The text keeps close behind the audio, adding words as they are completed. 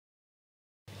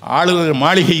ஆளுநர்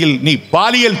மாளிகையில் நீ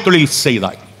பாலியல் தொழில்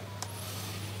செய்தாய்.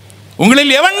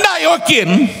 உங்களில் எவன்டா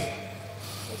யோக்கியன்?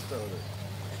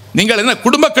 நீங்கள் என்ன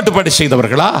குடும்ப கட்டுப்பாடு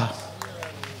செய்தவர்களா?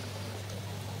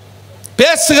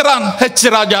 பேசுகிறான் ஹெச்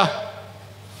ராஜா.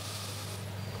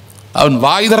 அவன்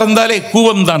வாய் திறந்தாலே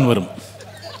கூவம் தான் வரும்.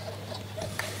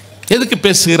 எதுக்கு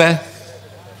பேசுகிற?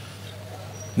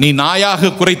 நீ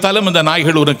நாயாக குறைத்தாலும் அந்த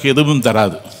நாய்கள் உனக்கு எதுவும்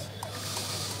தராது.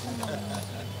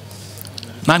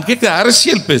 நான் கேட்க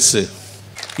அரசியல் பேசு.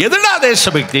 எதுடா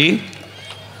தேசபக்தி?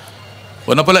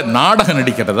 உன்னை போல நாடகம்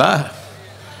நடிக்கிறதா?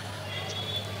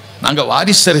 நாங்கள்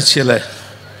வாரிசு அரசியலை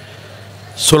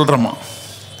சொல்றோமா?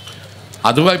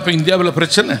 அதுவா இப்ப இந்தியாவில்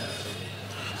பிரச்சனை?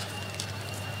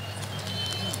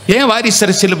 ஏன் வாரிசு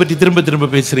அரசியலை பற்றி திரும்ப திரும்ப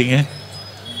பேசுறீங்க?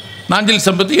 நாஞ்சில்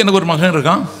சம்பத் எனக்கு ஒரு மகன்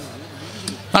இருக்கான்.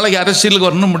 நாளைக்கு அரசியலுக்கு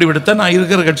வரணும் முடிவெடுத்தா நான்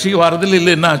இருக்கிற கட்சிக்கு வரதில்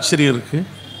இல்லை. என்ன ஆச்சரியம் இருக்கு?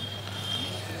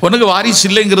 உனக்கு வாரிசு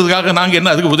இல்லைங்கிறதுக்காக நாங்கள்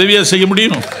என்ன அதுக்கு உதவியாக செய்ய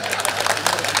முடியும்?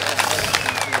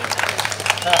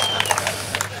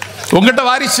 உங்ககிட்ட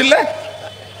வாரிசு இல்லை.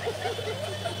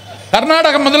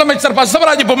 கர்நாடக முதலமைச்சர்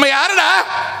பசவராஜ் பொம்மை யாருடா?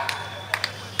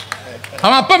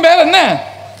 அவன் அப்பன் பேர் என்ன?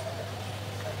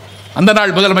 அந்த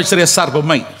நாள் முதலமைச்சர் எஸ்.ஆர்.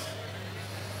 பொம்மை.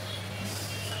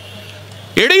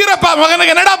 எடியூரப்பா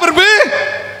மகனுக்கு என்னடா பொறுப்பு?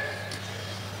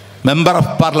 Member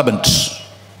of parliament.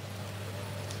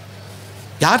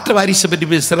 யார்கிட்ட வாரிசை பற்றி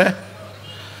பேசுற?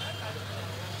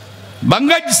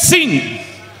 பங்கஜ் சிங்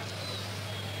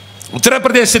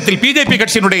உத்தரப்பிரதேசத்தில் பிஜேபி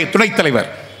கட்சியினுடைய துணைத் தலைவர்.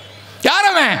 யார்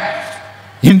அவன்?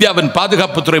 இந்தியாவின்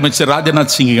பாதுகாப்புத்துறை அமைச்சர்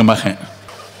ராஜ்நாத் சிங் மகன்.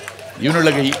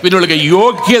 இவனுக்கு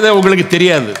யோக்கியதை உங்களுக்கு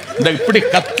தெரியாது. இந்த இப்படி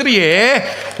கத்திரியே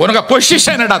உனக்கு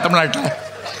பொசிஷன் என்னடா தமிழ்நாட்டில்?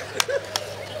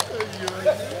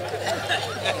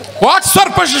 Watts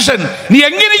for position? நீ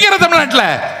எங்க நிக்கிற தமிழ்நாட்டில்?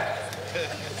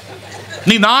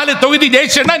 நீ 4 தொகுதி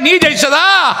ஜெயிச்சா நீ ஜெயிச்சதா?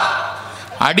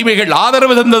 அடிமைகள்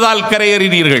ஆதரவு தந்ததால்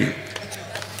கரையேறினீர்கள்.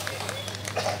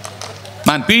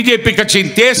 நான் பிஜேபி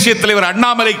கட்சியின் தேசிய தலைவர்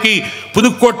அண்ணாமலைக்கு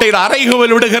புதுக்கோட்டையில்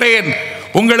அறைகூவல் விடுகிறேன்.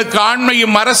 உங்களுக்கு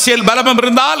ஆண்மையும் அரசியல் பலமும்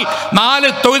இருந்தால்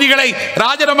 4 தொகுதிகளை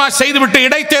ராஜினாமா செய்துவிட்டு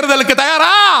இடைத்தேர்தலுக்கு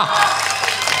தயாரா?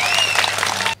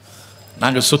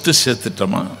 நாங்கள் சொத்து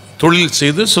சேர்த்துட்டோமா? தொழில்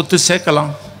செய்து சொத்து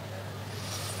சேர்க்கலாம்.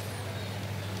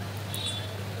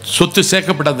 சொத்து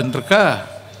சேர்க்கப்படாதுன்னு இருக்கா?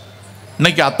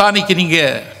 இன்னைக்கு அத்தானிக்கு நீங்க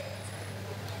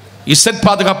இசட்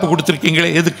பாதுகாப்பு கொடுத்திருக்கீங்களே,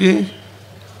 எதுக்கு?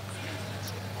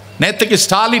 நேற்றுக்கு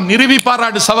ஸ்டாலின் நிறுவி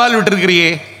பாராட்டு சவால் விட்டிருக்கிறியே.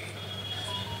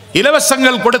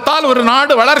 இலவசங்கள் கொடுத்தால் ஒரு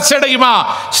நாடு வளர்ச்சி அடையுமா?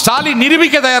 ஸ்டாலின்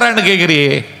நிரூபிக்க தயாரான்னு கேட்கிறியே.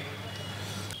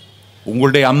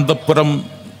 உங்களுடைய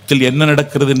அந்தப்புறத்தில் என்ன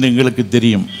நடக்கிறது என்று எங்களுக்கு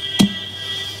தெரியும்.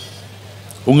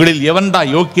 உங்களில் எவன்டா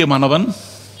யோக்கியமானவன்?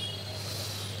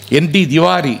 என்.டி.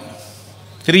 திவாரி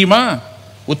தெரியுமா?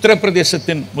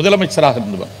 உத்தரப்பிரதேசத்தின் முதலமைச்சராக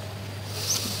இருந்தவன்.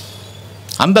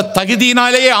 அந்த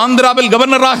தகுதியினாலேயே ஆந்திராவில்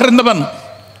கவர்னராக இருந்தவன்.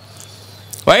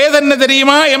 வயது என்ன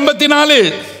தெரியுமா? 84.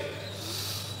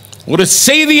 ஒரு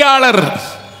செய்தியாளர்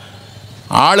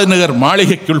ஆளுநர்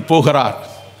மாளிகைக்குள் போகிறார்.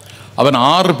 அவன்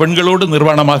 6 பெண்களோடு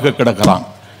நிர்வாணமாக கிடக்கிறான்.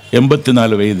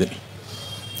 84 வயதில்.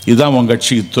 இதுதான் உங்க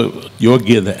கட்சி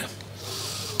யோகியதை.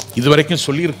 இதுவரைக்கும்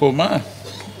சொல்லியிருக்கோமா?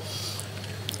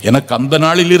 எனக்கு அந்த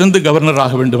நாளில் இருந்து கவர்னர்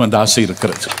ஆக வேண்டும் என்ற ஆசை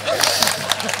இருக்கிறது.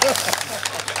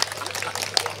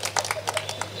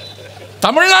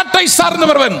 தமிழ்நாட்டை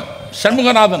சார்ந்தவர்வன்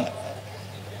சண்முகநாதன்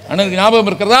அண்ணனுக்கு ஞாபகம்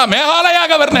இருக்கிறதா? மேகாலயா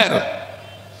கவர்னர்.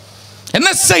 என்ன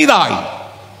செய்தாய்?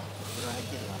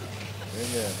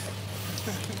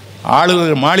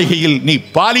 ஆளுநர் மாளிகையில் நீ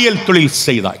பாலியல் தொழில்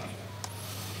செய்தாய்.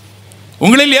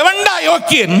 உங்களில் எவன்டா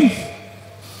யோக்கியன்?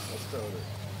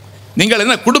 நீங்கள்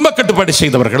என்ன குடும்ப கட்டுப்பாடு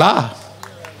செய்தவர்களா?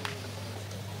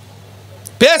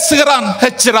 பேசுகிறான்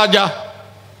ஹெச் ராஜா.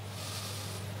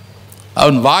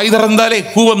 அவன் வாய் திறந்தாலே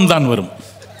கூவம் தான் வரும்.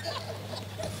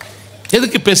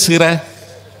 எதுக்கு பேசுகிற?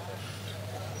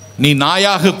 நீ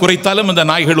நாயாக குறைத்தாலும் அந்த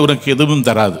நாய்கள் உனக்கு எதுவும்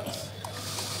தராது.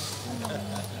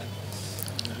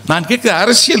 நான் கேட்க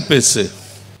அரசியல் பேசு.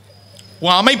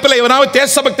 உன் அமைப்பில் எவனாவது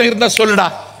தேசபக்தன் இருந்தா சொல்லுடா,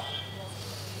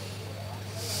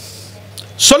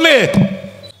 சொல்லு.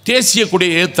 தேசிய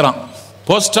கொடியை ஏத்துறான்.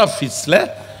 போஸ்ட் ஆபீஸ்ல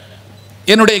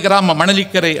என்னுடைய கிராம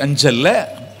மணலிக்கரை அஞ்சல்ல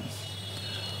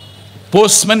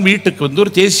போஸ்ட்மேன் வீட்டுக்கு வந்து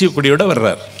ஒரு தேசிய கொடியோட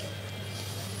வர்றார்.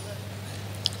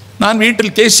 நான்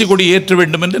வீட்டில் தேசிய கொடி ஏற்ற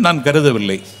வேண்டும் என்று நான்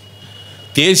கருதவில்லை.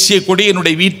 தேசிய கொடி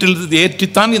என்னுடைய வீட்டில்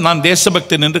ஏற்றித்தான் நான்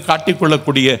தேசபக்தன் என்று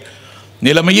காட்டிக்கொள்ளக்கூடிய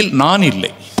நிலைமையில் நான்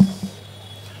இல்லை.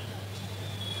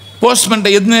 போஸ்ட்மேன்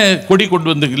என்ன கொடி கொண்டு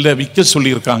வந்து இல்லை விற்க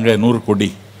சொல்லியிருக்காங்க 100 கொடி.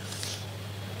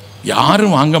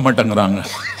 யாரும் வாங்க மாட்டேங்கிறாங்க.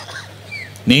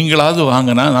 நீங்களாவது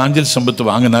வாங்கினா நாஞ்சில் சம்பத்து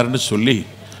வாங்கினார்னு சொல்லி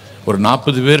ஒரு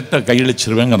 40 பேர்கிட்ட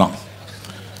கையளிச்சிருவேங்க.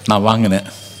 நான் வாங்கினேன்.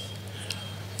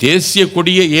 தேசிய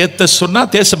கொடியை ஏத்த சொன்னா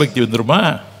தேசபக்தி வந்துருமா?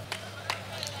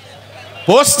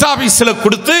 போஸ்ட் ஆபீஸ்ல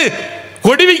கொடுத்து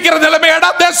கொடி வைக்கிற நிலைமையாடா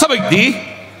தேசபக்தி?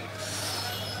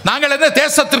 நாங்கள் என்ன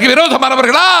தேசத்திற்கு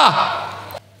விரோதமானவர்களா?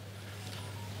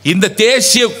 இந்த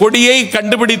தேசிய கொடியை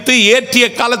கண்டுபிடித்து ஏற்றிய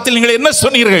காலத்தில் நீங்கள் என்ன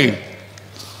சொன்னீர்கள்?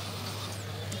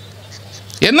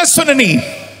 என்ன சொன்ன நீ?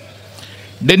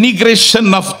 denigration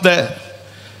of the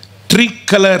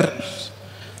tricolor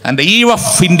and the eve of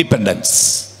independence.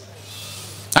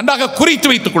 அண்டாக குறித்து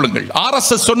வைத்துக் கொள்ளுங்கள்.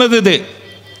 RSS சொன்னது இது.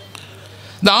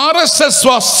 The RSS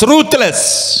was ruthless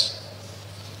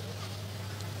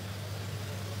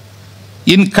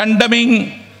in condemning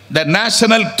the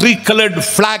national tricolored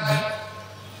flag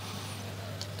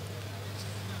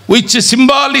which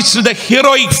symbolized the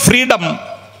heroic freedom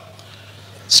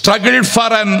struggle for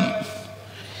an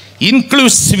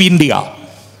inclusive India.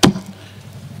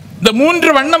 இந்த மூன்று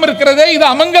வண்ணம் இருக்கிறதே, இது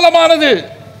அமங்கலமானது.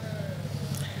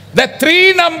 The 3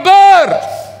 number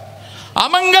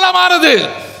அமங்கலமானது.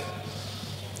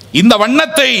 இந்த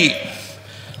வண்ணத்தை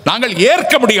நாங்கள்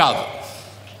ஏற்க முடியாது.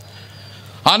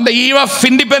 On the eve of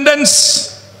independence,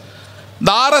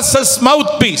 the RSS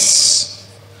mouthpiece,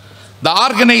 the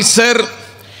organizer,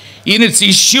 in its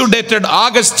issue dated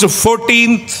August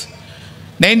 14th,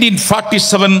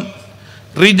 1947,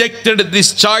 rejected this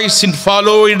choice and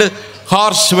followed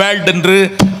harsh word என்று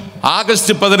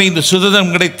ஆகஸ்ட் 15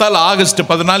 சுதந்திரம் கிடைத்தால் ஆகஸ்ட்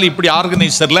 14 இப்படி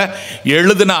ஆர்கனைசர்ல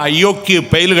எழுதின அயோக்கிய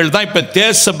பயல்கள் தான் இப்ப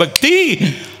தேசபக்தி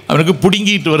அவனுக்கு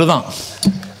புடுங்கிட்டு வருதான்.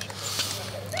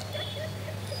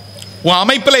 உன்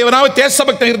அமைப்பில் எவனாவது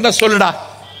தேசபக்தி இருந்தா சொல்லுடா,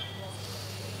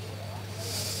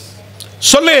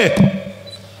 சொல்லு.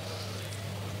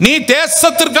 நீ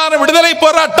தேசத்திற்கான விடுதலை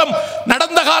போராட்டம்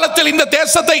நடந்த காலத்தில் இந்த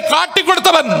தேசத்தை காட்டி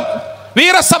கொடுத்தவன்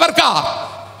வீர சவர்கார்.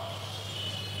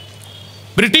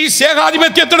 பிரிட்டிஷ்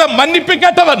ஏகாதிபத்தியத்திடம் மன்னிப்பு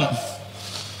கேட்டவன்.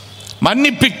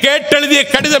 மன்னிப்பு கேட்டெழுதிய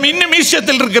கடிதம் இன்னும்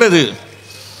மியூசியத்தில் இருக்கிறது.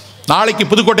 நாளைக்கு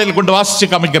புதுக்கோட்டையில் கொண்டு வாசிச்சு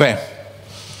காமிக்கிறேன்.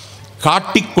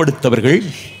 காட்டி கொடுத்தவர்கள்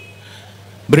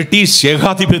பிரிட்டிஷ்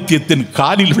ஏகாதிபத்தியத்தின்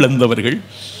காலில் விழுந்தவர்கள்.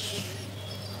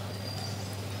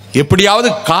 எப்படியாவது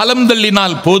காலம்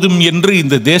தள்ளினால் போதும் என்று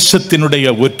இந்த தேசத்தினுடைய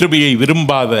ஒற்றுமையை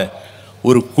விரும்பாத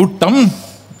ஒரு கூட்டம்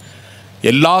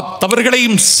எல்லா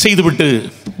தவறுகளையும் செய்துவிட்டு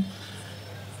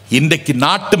இன்றைக்கு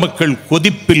நாட்டு மக்கள்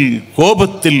கொதிப்பில்,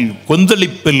 கோபத்தில்,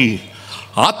 கொந்தளிப்பில்,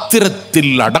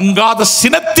 ஆத்திரத்தில், அடங்காத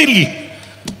சினத்தில்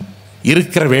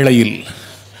இருக்கிற வேளையில்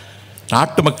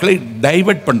நாட்டு மக்களை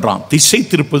டைவர்ட் பண்றான். திசை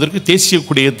திருப்பதற்கு தேசிய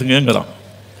கொடி ஏத்துங்கிறான்.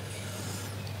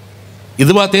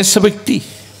 இதுவா தேசபக்தி?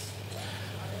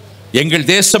 எங்கள்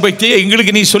தேசபக்தியை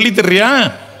எங்களுக்கு நீ சொல்லி தர்றியா?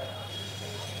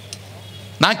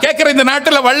 நான் கேட்கிறேன், இந்த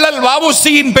நாட்டில் வள்ளல்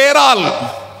வ.உ.சி.யின் பெயரால்,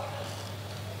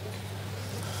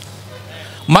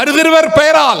 மருதிருவர்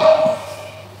பெயரால்,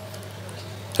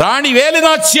 ராணி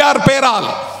வேலுநாச்சியார் பெயரால்,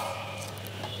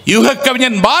 யுக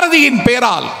கவிஞன் பாரதியின்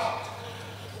பெயரால்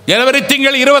ஜனவரி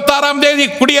திங்கள் 26ஆம் தேதி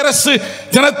குடியரசு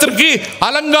தினத்திற்கு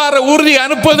அலங்கார ஊர்தி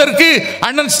அனுப்புவதற்கு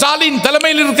அண்ணன் ஸ்டாலின்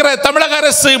தலைமையில் இருக்கிற தமிழக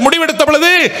அரசு முடிவெடுத்த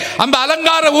பொழுது அந்த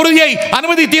அலங்கார ஊர்தியை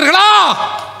அனுமதித்தீர்களா?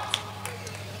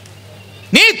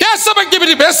 நீ தேசபக்தி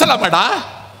பற்றி பேசலாமடா?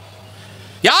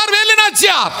 யார்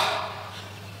வேலுநாச்சியார்?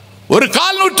 ஒரு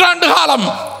 1/4 நூற்றாண்டு காலம்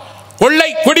கொள்ளை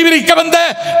கொடிவிரிக்க வந்த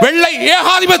வெள்ளை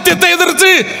ஏகாதிபத்தியத்தை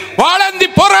எதிர்த்து வாழந்தி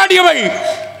போராடியவள்.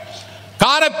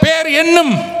 காரப்பேர்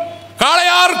என்னும்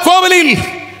காளையார் கோவிலில்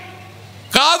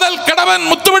காதல் கணவன்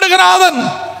முத்துவிடுகநாதன்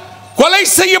கொலை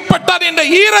செய்யப்பட்டான் என்ற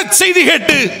ஈரச் செய்தி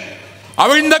கேட்டு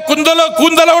அவிழ்ந்த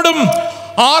கூந்தலோடும்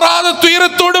ஆறாத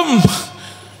துயரத்தோடும்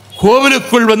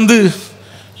கோவிலுக்குள் வந்து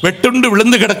வெட்டுண்டு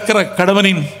விழுந்து கிடக்கிற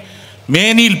கணவனின்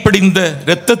மேனில் படிந்த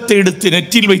இரத்தத்தை எடுத்து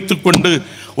நெற்றியில் வைத்துக் கொண்டு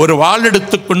ஒரு வாள்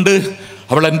எடுத்துக்கொண்டு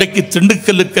அவள் அன்றைக்கு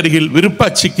திண்டுக்கல்லுக்கு அருகில்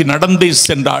விருப்பாட்சிக்கு நடந்தே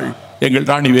சென்றாள் எங்கள்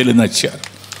ராணி வேலுநாச்சியார்.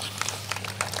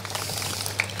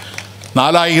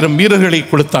 4000 வீரர்களை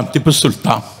கொடுத்தான் திப்பு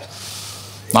சுல்தான்.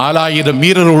 4000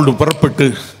 வீரர்களோடு புறப்பட்டு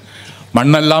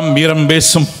மண்ணெல்லாம் வீரம்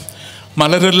பேசும்,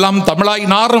 மலரெல்லாம் தமிழாய்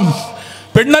நாரும்,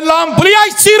 பெண்ணெல்லாம்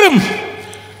புலியாய் சீரும்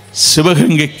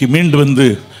சிவகங்கைக்கு மீண்டு வந்து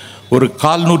ஒரு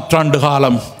 1/4 நூற்றாண்டு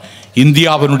காலம்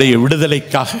இந்தியாவினுடைய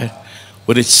விடுதலைக்காக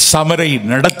ஒரு சமரை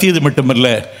நடத்தியது மட்டுமல்ல,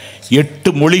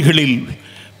 8 மொழிகளில்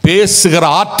பேசுகிற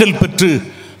ஆற்றல் பெற்று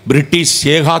பிரிட்டிஷ்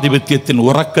ஏகாதிபத்தியத்தின்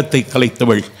உறக்கத்தை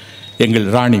கலைத்தவள் எங்கள்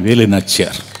ராணி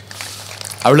வேலுநாச்சியார்.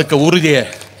 அவளுக்கு உறுதிய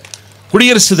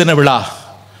குடியரசு தின விழா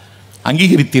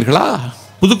அங்கீகரித்தீர்களா?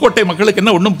 புதுக்கோட்டை மக்களுக்கு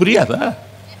என்ன ஒன்றும் புரியாதா?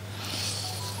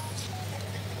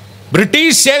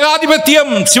 பிரிட்டிஷ்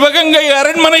ஏகாதிபத்தியம் சிவகங்கை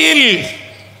அரண்மனையில்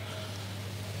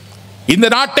இந்த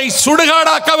நாட்டை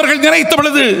சுடுகாடாக்க அவர்கள் நினைத்த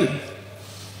பொழுது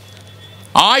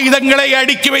ஆயுதங்களை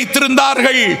அடுக்கி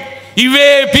வைத்திருந்தார்கள். இவே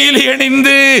பீலி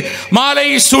அணிந்து மாலை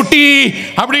சுட்டி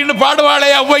அப்படின்னு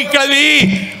பாடுவாளே அவ்வை கிழவி.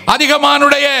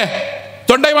 அதிகமானுடைய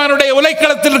தொண்டைமானுடைய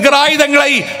உலைக்களத்தில் இருக்கிற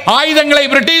ஆயுதங்களை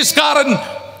பிரிட்டிஷ்காரன்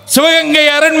சிவகங்கை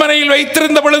அரண்மனையில்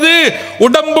வைத்திருந்த பொழுது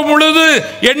உடம்பு முழுது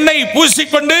எண்ணெய்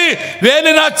பூசிக்கொண்டு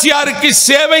வேலு நாச்சியாருக்கு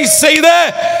சேவை செய்த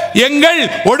எங்கள்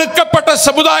ஒடுக்கப்பட்ட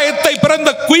சமுதாயத்தை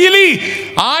பிறந்த குயிலி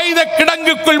ஆயுத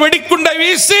கிடங்குக்குள் வெடிக்குண்டை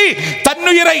வீசி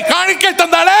தன்னுயிரை காணிக்கை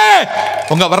தந்தாலே.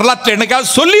 உங்க வரலாற்றை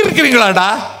என்னைக்காவது சொல்லி இருக்கிறீங்களாடா?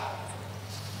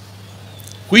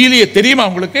 குயிலிய தெரியுமா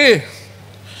உங்களுக்கு?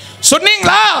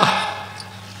 சொன்னீங்களா?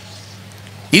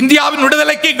 இந்தியாவின்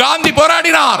விடுதலைக்கு காந்தி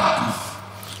போராடினார்.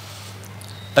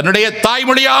 தன்னுடைய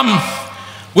தாய்மொழியாம்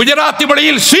குஜராத்தி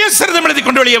மொழியில் சுயசரிதம் எழுதி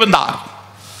கொண்டு வெளியே வந்தார்.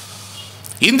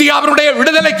 இந்தியாவினுடைய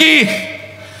விடுதலைக்கு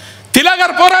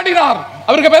திலகர் போராடினார்.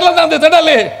 அவருக்கு பேர்ல தான் அந்த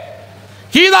திடல்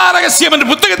கீதா ரகசியம் என்ற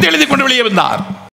புத்தகத்தை எழுதி கொண்டு வெளியே வந்தார்.